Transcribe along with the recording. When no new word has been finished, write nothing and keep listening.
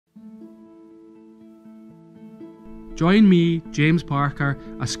Join me, James Parker,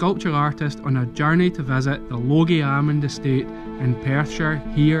 a sculpture artist, on a journey to visit the Logiealmond Estate in Perthshire,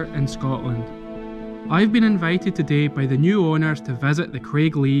 here in Scotland. I've been invited today by the new owners to visit the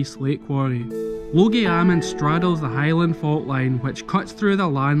Craiglee Slate Quarry. Logiealmond straddles the Highland fault line, which cuts through the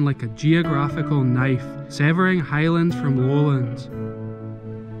land like a geographical knife, severing highlands from lowlands.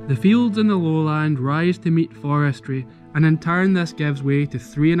 The fields in the lowland rise to meet forestry, and in turn this gives way to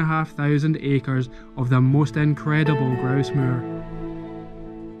 3,500 acres of the most incredible grouse moor.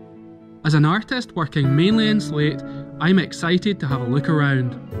 As an artist working mainly in slate, I'm excited to have a look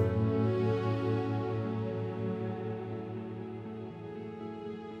around.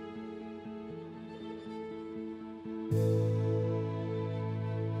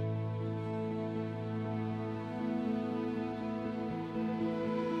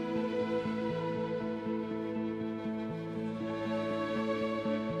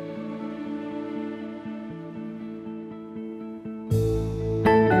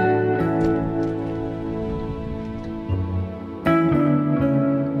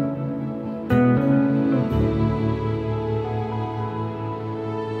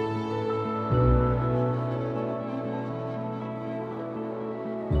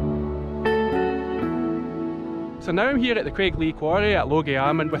 So now I'm here at the Craiglee Quarry at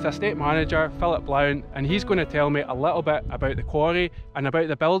Logiealmond with estate manager Philip Blount, and he's going to tell me a little bit about the quarry and about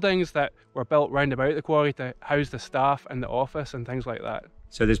the buildings that were built round about the quarry to house the staff and the office and things like that.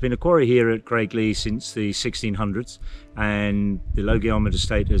 So there's been a quarry here at Craiglee since the 1600s, and the Logiealmond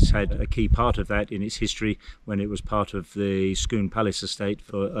Estate has had a key part of that in its history when it was part of the Scone Palace estate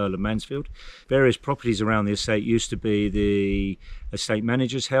for Earl of Mansfield. Various properties around the estate used to be the estate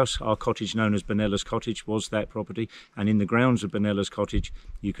manager's house. Our cottage, known as Benella's Cottage, was that property, and in the grounds of Benella's Cottage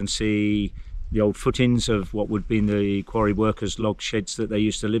you can see the old footings of what would be the quarry workers' log sheds that they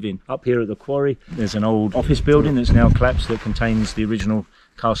used to live in. Up here at the quarry there's an old office building that's now collapsed that contains the original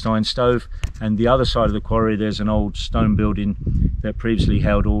cast iron stove, and the other side of the quarry there's an old stone building that previously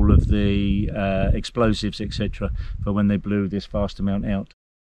held all of the explosives, etc., for when they blew this vast amount out.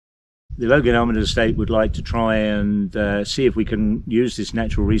 The Logiealmond Estate would like to try and see if we can use this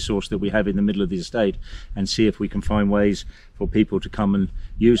natural resource that we have in the middle of the estate and see if we can find ways for people to come and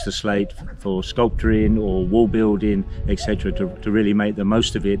use the slate for sculpturing or wall building, etc., to really make the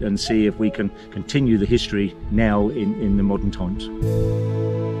most of it and see if we can continue the history now in the modern times.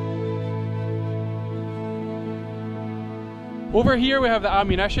 Over here we have the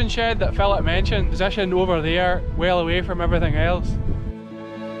ammunition shed that Philip mentioned, positioned over there, well away from everything else.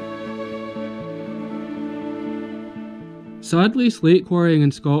 Sadly, slate quarrying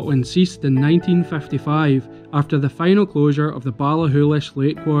in Scotland ceased in 1955 after the final closure of the Ballachulish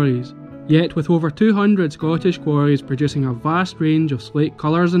slate quarries. Yet with over 200 Scottish quarries producing a vast range of slate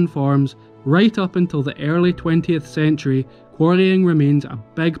colours and forms, right up until the early 20th century, quarrying remains a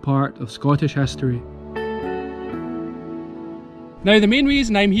big part of Scottish history. Now the main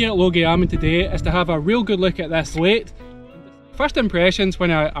reason I'm here at Logiealmond today is to have a real good look at this slate. First impressions when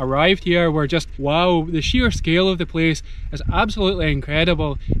I arrived here were just wow, the sheer scale of the place is absolutely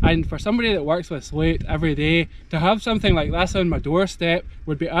incredible, and for somebody that works with slate every day, to have something like this on my doorstep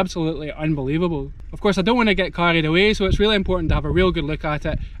would be absolutely unbelievable. Of course I don't want to get carried away, so it's really important to have a real good look at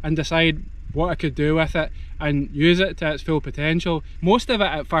it and decide what I could do with it and use it to its full potential. Most of it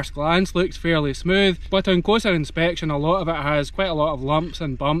at first glance looks fairly smooth, but on closer inspection a lot of it has quite a lot of lumps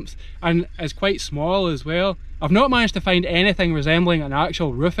and bumps and is quite small as well. I've not managed to find anything resembling an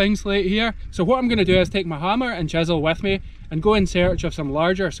actual roofing slate here, so what I'm going to do is take my hammer and chisel with me and go in search of some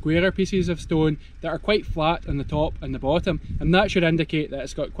larger, squarer pieces of stone that are quite flat on the top and the bottom, and that should indicate that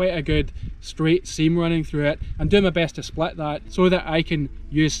it's got quite a good straight seam running through it, and do my best to split that so that I can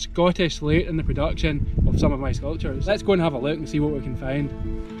use Scottish slate in the production of some of my sculptures. Let's go and have a look and see what we can find.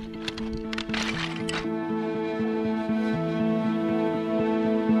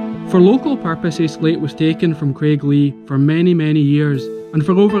 For local purposes, slate was taken from Craiglee for many years, and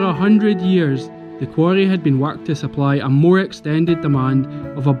for over 100 years the quarry had been worked to supply a more extended demand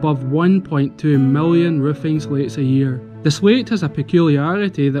of above 1.2 million roofing slates a year. The slate has a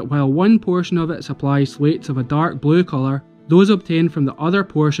peculiarity that while one portion of it supplies slates of a dark blue colour, those obtained from the other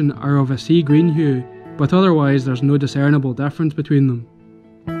portion are of a sea green hue, but otherwise there's no discernible difference between them.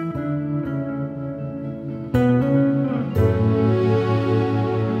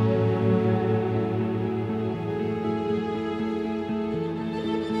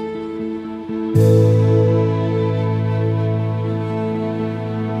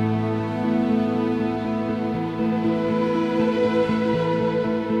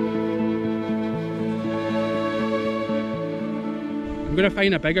 I'm going to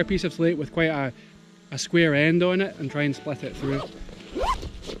find a bigger piece of slate with quite a a square end on it and try and split it through.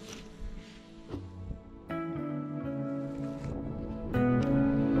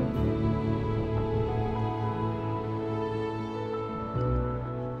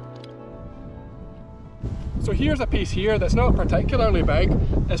 So here's a piece here that's not particularly big.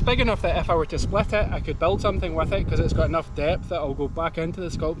 It's big enough that if I were to split it, I could build something with it because it's got enough depth that I'll go back into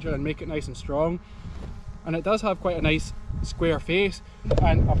the sculpture and make it nice and strong. And it does have quite a nice square face.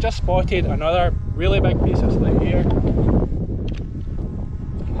 And I've just spotted another really big piece of slate here.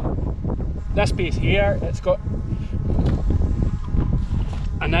 This piece here, it's got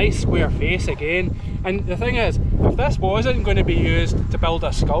a nice square face again. And the thing is, if this wasn't going to be used to build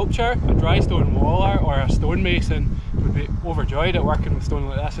a sculpture, a dry stone waller or a stonemason would be overjoyed at working with stone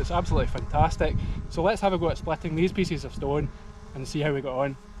like this. It's absolutely fantastic. So let's have a go at splitting these pieces of stone and see how we got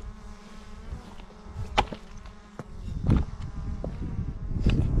on.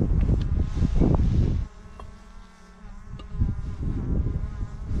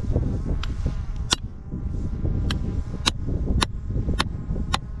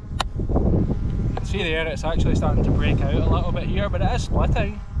 See there, it's actually starting to break out a little bit here, but it is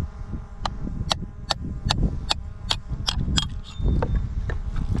splitting.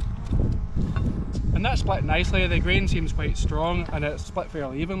 And that's split nicely. The grain seems quite strong and it's split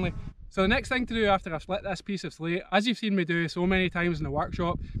fairly evenly. So the next thing to do after I've split this piece of slate, as you've seen me do so many times in the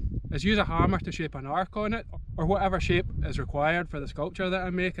workshop, is use a hammer to shape an arc on it, or whatever shape is required for the sculpture that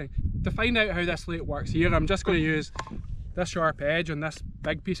I'm making. To find out how this slate works here, I'm just going to use this sharp edge on this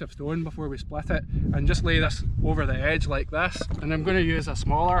big piece of stone before we split it and just lay this over the edge like this. And I'm going to use a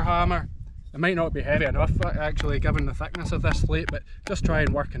smaller hammer. It might not be heavy enough actually given the thickness of this slate, but just try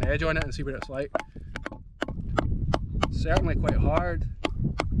and work an edge on it and see what it's like. It's certainly quite hard.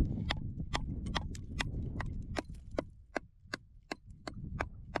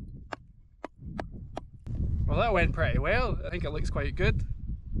 Well, that went pretty well. I think it looks quite good.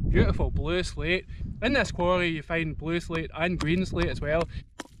 Beautiful blue slate. In this quarry you find blue slate and green slate as well.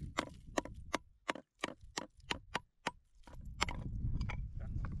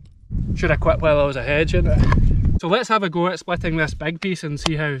 Should have quit while I was ahead, shouldn't I? So let's have a go at splitting this big piece and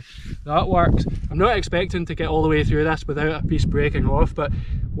see how that works. I'm not expecting to get all the way through this without a piece breaking off, but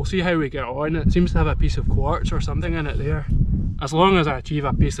we'll see how we get on. It seems to have a piece of quartz or something in it there. As long as I achieve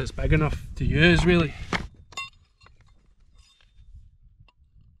a piece that's big enough to use, really.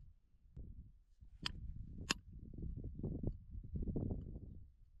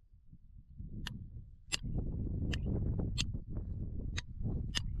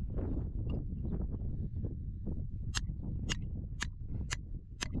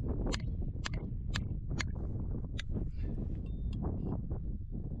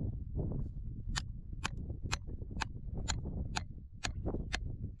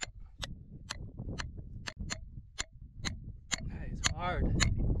 Hard.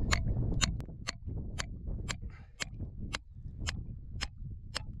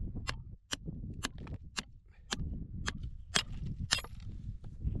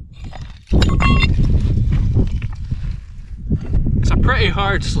 It's a pretty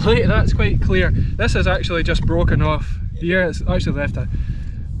hard slate, that's quite clear. This is actually just broken off here. It's actually left a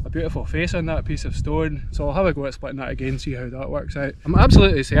beautiful face on that piece of stone, so I'll have a go at splitting that again, see how that works out. I'm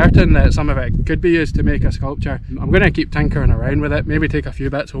absolutely certain that some of it could be used to make a sculpture. I'm going to keep tinkering around with it, maybe take a few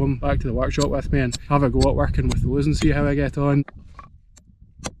bits home back to the workshop with me and have a go at working with those and see how I get on.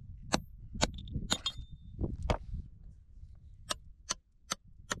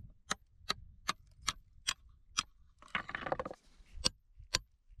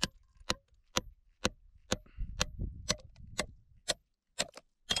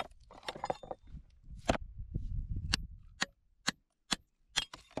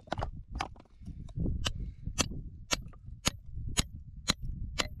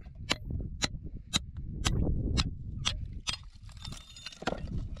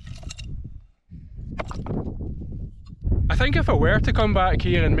 I think if I were to come back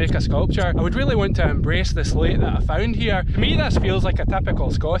here and make a sculpture, I would really want to embrace the slate that I found here. To me this feels like a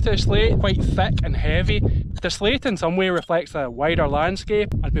typical Scottish slate, quite thick and heavy. The slate in some way reflects a wider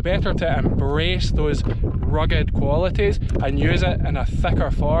landscape. It'd be better to embrace those rugged qualities and use it in a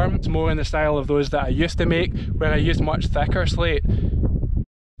thicker form. It's more in the style of those that I used to make, where I used much thicker slate.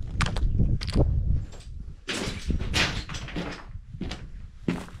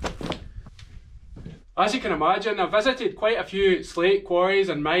 As you can imagine, I've visited quite a few slate quarries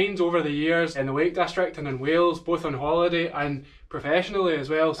and mines over the years in the Lake District and in Wales, both on holiday and professionally as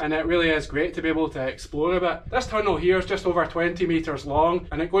well, and it really is great to be able to explore a bit. This tunnel here is just over 20 metres long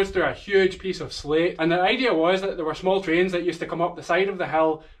and it goes through a huge piece of slate, and the idea was that there were small trains that used to come up the side of the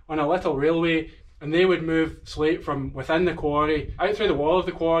hill on a little railway and they would move slate from within the quarry out through the wall of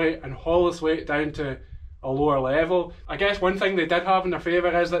the quarry and haul the slate down to a lower level. I guess one thing they did have in their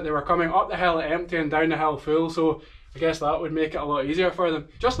favour is that they were coming up the hill empty and down the hill full, so I guess that would make it a lot easier for them.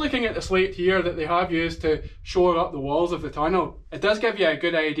 Just looking at the slate here that they have used to shore up the walls of the tunnel, it does give you a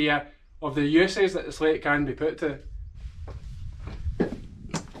good idea of the uses that the slate can be put to.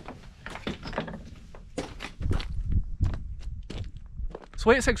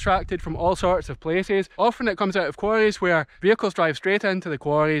 Slate's extracted from all sorts of places. Often it comes out of quarries where vehicles drive straight into the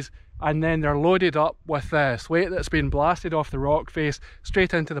quarries and then they're loaded up with slate that's been blasted off the rock face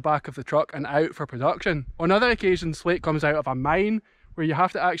straight into the back of the truck and out for production. On other occasions, slate comes out of a mine where you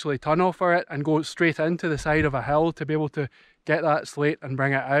have to actually tunnel for it and go straight into the side of a hill to be able to get that slate and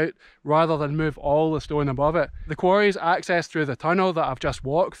bring it out, rather than move all the stone above it. The quarry's access through the tunnel that I've just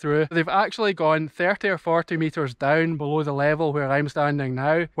walked through, they've actually gone 30 or 40 metres down below the level where I'm standing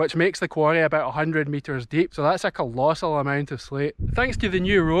now, which makes the quarry about 100 metres deep, so that's a colossal amount of slate. Thanks to the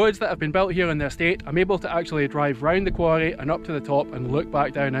new roads that have been built here on the estate, I'm able to actually drive round the quarry and up to the top and look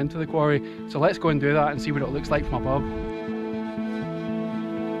back down into the quarry, so let's go and do that and see what it looks like from above.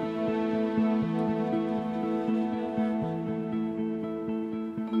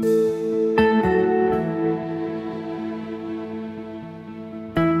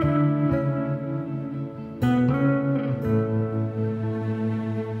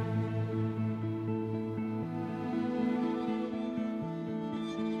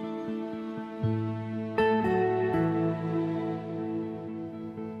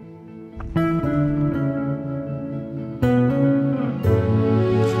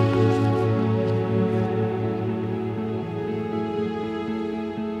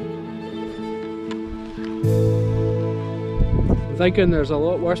 Thinking there's a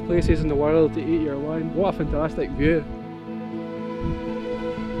lot worse places in the world to eat your wine. What a fantastic view.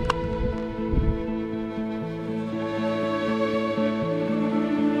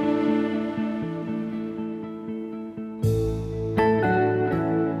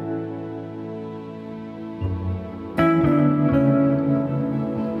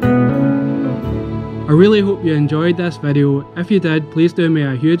 I really hope you enjoyed this video. If you did, please do me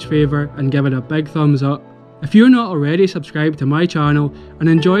a huge favour and give it a big thumbs up. If you're not already subscribed to my channel and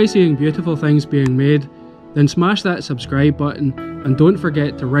enjoy seeing beautiful things being made, then smash that subscribe button and don't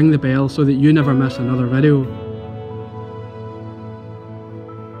forget to ring the bell so that you never miss another video.